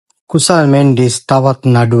Kusal Mendis තවත්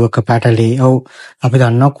නඩුවක පැටලී. ඔව් අපි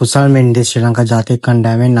දන්නවා කුසල් මෙන්ඩිස් ශ්‍රී ලංකා ජාතික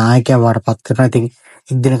කණ්ඩායමේ නායකයා බවට පත් කරනවා. ඉතින්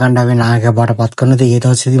එක්දින කණ්ඩායමේ නායකයා බවට පත් කරනවා. ඉතින් ඒ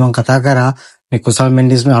දවසේදී මම කතා කරා මේ කුසල්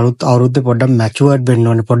මෙන්ඩිස් මේ අලුත් අවුරුද්දේ පොඩ්ඩක් මැචුවර්ඩ් වෙන්න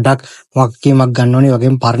ඕනේ. පොඩ්ඩක් වගකීමක් ගන්න ඕනේ.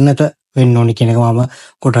 වගේම පරිණත වෙන්න ඕනේ කියන එක මම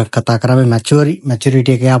ගොඩක් කතා කරා. මේ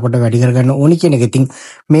මැචුරිටි එක යා පොඩ්ඩක් වැඩි කරගන්න ඕනේ කියන එක. ඉතින්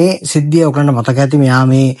මේ සිද්ධිය ඔයගලන්ට මතක ඇති මෙයා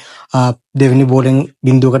මේ දෙවෙනි බෝලෙන්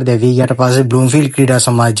බිඳුවකට දැවී ගියට පස්සේ බ්ලූම්ෆීල්ඩ් ක්‍රීඩා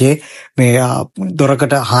සමාජයේ මේ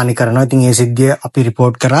දොරකට හානි කරනවා. ඉතින් ඒ සිද්ධිය අපි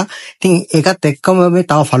රිපෝට් කරා. ඉතින් ඒකත් එක්කම මේ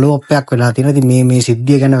තව ෆලෝ අප් එකක් වෙලා තියෙනවා. ඉතින් මේ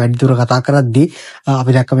සිද්ධිය ගැන වැඩිදුර කතා කරද්දී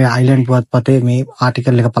අපි දැක්ක මේ අයිලන්ඩ් පුවත්පතේ මේ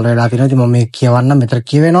ආටිකල් එක පළ වෙලා තියෙනවා. ඉතින් මම මේ කියවන්නම්. මෙතන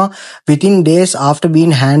කියවෙනවා within days after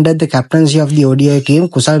being handed the captaincy of the ODI team,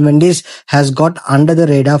 Kusal Mendis has got under the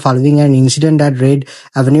radar following an incident at Reid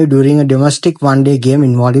Avenue during a domestic one-day game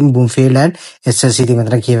involving Bloomfield and SSC. ඉතින්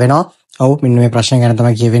මෙතන කියවෙනවා ඔව් මෙන්න මේ ප්‍රශ්න ගැන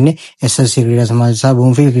තමයි කියවෙන්නේ. SSC ක්‍රීඩා සමාජය සහ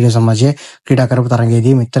Bloomfield ක්‍රීඩා සමාජයේ ක්‍රීඩා කරපු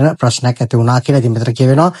තරගයේදී මෙතන ප්‍රශ්නයක් ඇති වුණා කියලා. ඉතින් මෙතන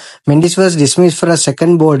කියවෙනවා Mendis was dismissed for a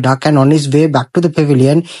second ball duck and on his way back to the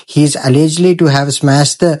pavilion he is allegedly to have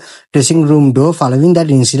smashed the dressing room door. Following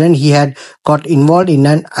that incident he had got involved in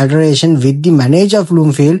an altercation with the manager of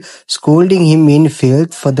Bloomfield, scolding him in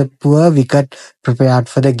filth for the poor wicket prepared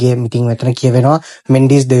for the game. ඉතින් මෙතන කියවෙනවා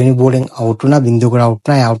Mendis දෙවෙනි බෝලෙන් out වුණා. බිඳුවකට out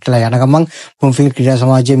වුණා. Out වෙලා යන ගමන් Bloomfield ක්‍රීඩා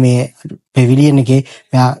සමාජයේ මේ pavilion එකේ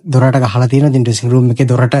මෙයා දොරට ගහලා තියෙනවා. ඉතින් dressing room එකේ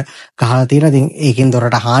දොරට ගහලා තියෙනවා. ඉතින් ඒකෙන්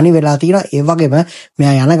දොරට හානි වෙලා තියෙනවා. ඒ වගේම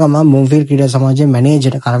මෙයා යන ගමන් Bloomfield ක්‍රීඩා සමාජයේ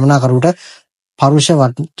මැනේජර් කළමනාකරුට පරුෂ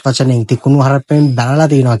වචනෙන් තිකුණු හරපෙන් බැනලා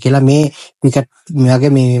තියෙනවා කියලා මේ විකට්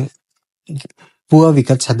මෙයාගේ මේ පුව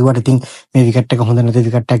විකට් හැදුවට. ඉතින් මේ විකට් එක හොඳ නැති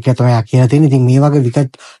විකට් එකක් කියලා තමයි කියලා තියෙන්නේ. ඉතින් මේ වගේ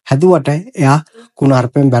විකට් හැදුවට එයා කුණු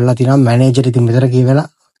හරපෙන් බැනලා තියෙනවා මැනේජර්. ඉතින් මෙතන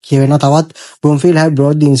කියවෙනවා තවත් Bloomfield had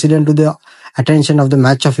brought the incident to the attention of the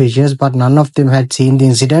match officials, but none of them had seen the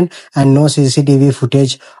incident and no CCTV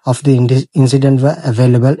footage of the incident were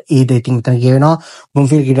available either. ඉතින් මෙතන කියවෙනවා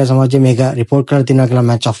Bloomfield ක්‍රීඩා සමාජයේ මේක report කරලා තියෙනවා කියලා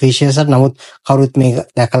match officials අර. නමුත් කවුරුත් මේක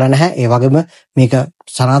දැකලා නැහැ. ඒ වගේම මේක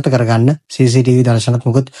සනාථ කරගන්න CCTV දර්ශනත්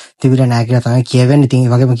මොකද තිබිලා නැහැ කියලා තමයි කියවෙන්නේ. ඉතින්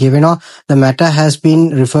ඒ වගේම කියවෙනවා the matter has been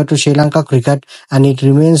referred to Sri Lanka Cricket and it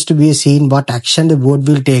remains to be seen what action the board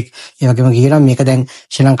will take. ඒ වගේම කියනවා මේක දැන්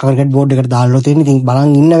ශ්‍රී ලංකා ක්‍රිකට් බෝඩ් එකට දාලා තියෙනවා. ඉතින්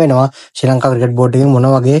බලන් ඉන්න වෙනවා ශ්‍රී ලංකා ක්‍රිකට් බෝඩ් එකෙන් මොන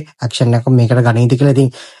වගේ ඇක්ෂන් එකක් මේකට ගන්නයිද කියලා.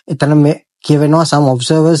 ඉතින් එතන මේ කියවෙනවා some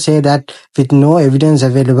observers say that with no evidence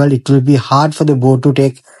available it will be hard for the board to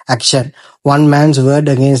take action. One man's word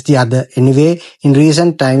against the other. Anyway, in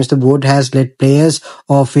recent times the board has let players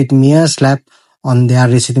off with mere slap on their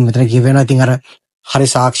wrist. ඉතින් මෙතන කියවෙනවා ඉතින් අර හරි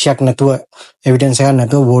සාක්ෂියක් නැතුව evidence එකක්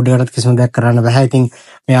නැතුව බෝඩ් එකකට කිසිම දෙයක් කරන්න බෑ. ඉතින්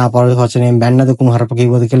මෙයා පොරොස් වචනයෙන් බැන්නද කුණු හරප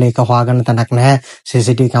කිව්වද කියලා ඒක හොයාගන්න තැනක් නැහැ.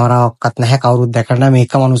 CCTV කැමරාවක්වත් නැහැ. කවුරුත් දැකලා නැහැ.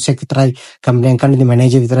 මේක මිනිස්සෙක් විතරයි කම්ප්ලේන් කරන්නේ. ඉතින්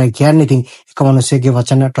මැනේජර් විතරයි කියන්නේ. ඉතින් එක මිනිස්සෙක්ගේ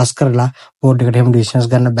වචන ට්‍රස්ට් කරලා බෝඩ් එකට එහෙම ඩිසිෂන්ස්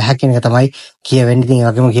ගන්න බෑ කියන එක තමයි කියවෙන්නේ. ඉතින් ඒ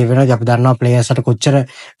වගේම කියවෙනවා අපි දන්නවා ප්ලේයර්ස්ට කොච්චර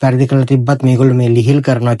වැරදි කරලා තිබ්බත් මේගොල්ලෝ මේ ලිහිල්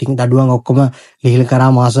කරනවා. ඉතින් දඩුවම් ඔක්කොම ලිහිල්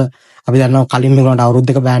කරා මාස අපි දන්නවා කලින් මේගොල්ලන්ට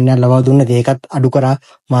අවුරුද්දක බෑන් එකක් ලබා දුන්නා. ඒකත් අඩු කරා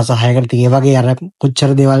මාස 6කට. ඒ වගේ අර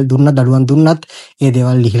කොච්චර දේවල් දුන්නත් දඩුවම් දුන්නත් ඒ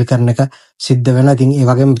දේවල් ලිහිල් කරන එක සිද්ධ වෙනවා. ඉතින් ඒ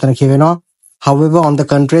වගේම මෙතන කියවෙනවා however on the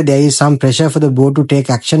contrary there is some pressure for the board to take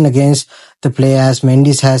action against the player as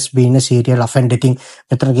Mendis has been a serial offender. ඉතින්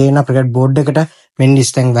මෙතන ගේන ක්‍රිකට් බෝඩ් එකට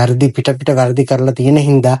Mendis දැන් වැරදි පිට වැරදි කරලා තියෙන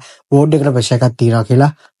හින්දා බෝඩ් එකට ප්‍රෙෂර් එකක් තියනවා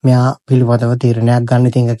කියලා මෙයා පිළිබඳව තීරණයක් ගන්න.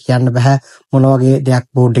 ඉතින් ඒක කියන්න බෑ මොන වගේ දෙයක්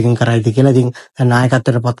බෝඩ් එකෙන් කරයිද කියලා. ඉතින්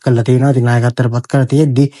නායකත්වයට පත් කරලා තියෙනවා. ඉතින් නායකත්වයට පත් කරලා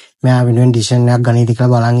තියෙද්දි මෙයා වෙනුවෙන් ඩිසිෂන් එකක් ගනීද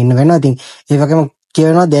කියලා බලන් ඉන්න වෙනවා. ඉතින් ඒ වගේම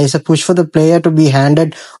කියවෙනවා there is a push for the player to be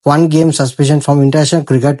handed one game suspension from international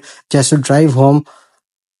cricket just to drive home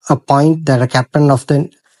a point that a captain of the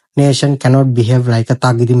nation cannot behave like a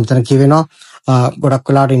thug. ඉතින් මෙතන කියවෙනවා ගොඩක්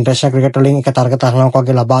වෙලාවට international cricket වලින් එක තරක තරණාවක්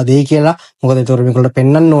වගේ ලබා දෙයි කියලා. මොකද ඒතොර මේගොල්ලෝ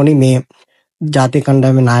පෙන්වන්න ඕනි මේ ජාතික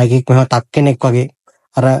කණ්ඩායමේ නායකයෙක් මෙහෙම තක් කෙනෙක් වගේ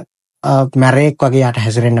අර මැරේක් වගේ යට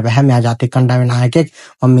හැසිරෙන්න බෑ. මෙයා ජාතික කණ්ඩායමේ නායකයෙක්.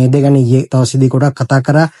 මම මේ දෙක ගැන ඊයේ දවසේදී ගොඩක් කතා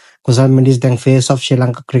කරා. කුසල් මෙන්ඩිස් දැන් face of Sri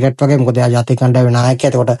Lanka cricket වගේ. මොකද එයා ජාතික කණ්ඩායමේ නායකයා.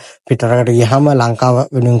 එතකොට පිටරකට ගියහම ලංකාව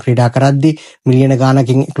වෙනුවෙන් ක්‍රීඩා කරද්දී මිලියන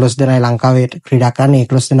ගාණකින් 11 දෙනායි ලංකාවේ ක්‍රීඩා කරන්නේ.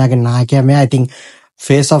 11 දෙනාගේ නායකයා මෙයා. ඉතින්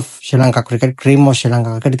face of Sri Lanka Cricket, cream of Sri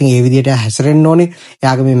Lanka Cricket. ඉතින් ඒ විදිහට හැසිරෙන්න ඕනේ.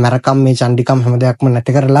 එයාගේ මේ මරකම් මේ චණ්ඩිකම් හැම දෙයක්ම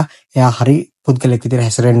නැති කරලා එයා හරි පුද්ගලෙක් විදිහට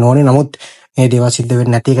හැසිරෙන්න ඕනේ. නමුත් මේ දේවල් සිද්ධ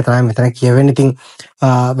වෙන්නේ නැති එක තමයි මෙතන කියවෙන්නේ. ඉතින්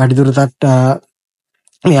වැඩිදුරටත්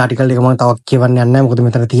මේ ආටිකල් එක මම තවත් කියවන්න යන්නේ නැහැ. මොකද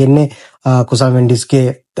මෙතන තියෙන්නේ කුසල් මෙන්ඩිස්ගේ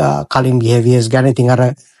කලින් බිහේවියර්ස් ගැන. ඉතින් අර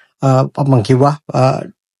මම කිව්වා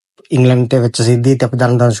ඉංග්ලන්තේ වෙච්ච සිද්ධියත් අපි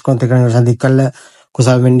දන්න දර්ශකයන්ට එකන සඳහන් කළා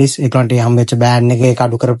කුසල් මෙන්ඩිස් ඒකට හම්බෙච්ච බෑන් එක ඒක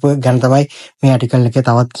අඩු කරපු ගැන තමයි මේ ආටිකල් එකේ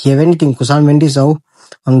තවත් කියවෙන්නේ. ඉතින් කුසල් මෙන්ඩිස් ඔව්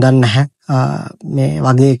මම දන්නේ නැහැ මේ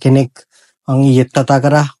වගේ කෙනෙක් මම ඊයේත් කතා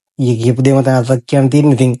කරා. ඊයේ කියපු දේම තමයි අතක් කියන්න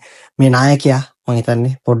තියෙන්නේ. ඉතින් මේ නායකයා මම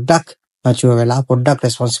හිතන්නේ පොඩ්ඩක් මැචුවර් වෙලා පොඩ්ඩක්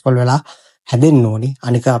රෙස්පොන්සිබල් වෙලා හැදෙන්න ඕනි.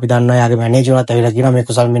 අනික අපි දන්නවා යාගේ මැනේජර්වත් ඇවිල්ලා කියනවා මේ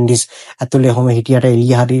කුසල් මෙන්ඩිස් ඇතුලේ ඔහොම හිටියට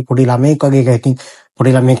එළිය හරි පොඩි ළමෙක් වගේ එක. ඉතින්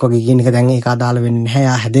පොඩි ළමෙක් වගේ කියන එක දැන් ඒක අදාළ වෙන්නේ නැහැ.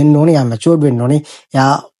 යා හැදෙන්න ඕනේ, යා මැචුවර් වෙන්න ඕනේ.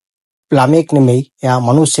 යා ළමෙක් නෙමෙයි, එයා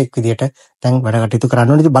මිනිස්සෙක් විදියට දැන් වැඩ කටයුතු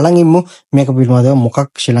කරන්න ඕනේ. ඉතින් බලන් ඉමු මේක පිළිබඳව මොකක්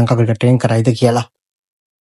ශ්‍රී ලංකා ක්‍රිකට් එකෙන් කරයිද කියලා.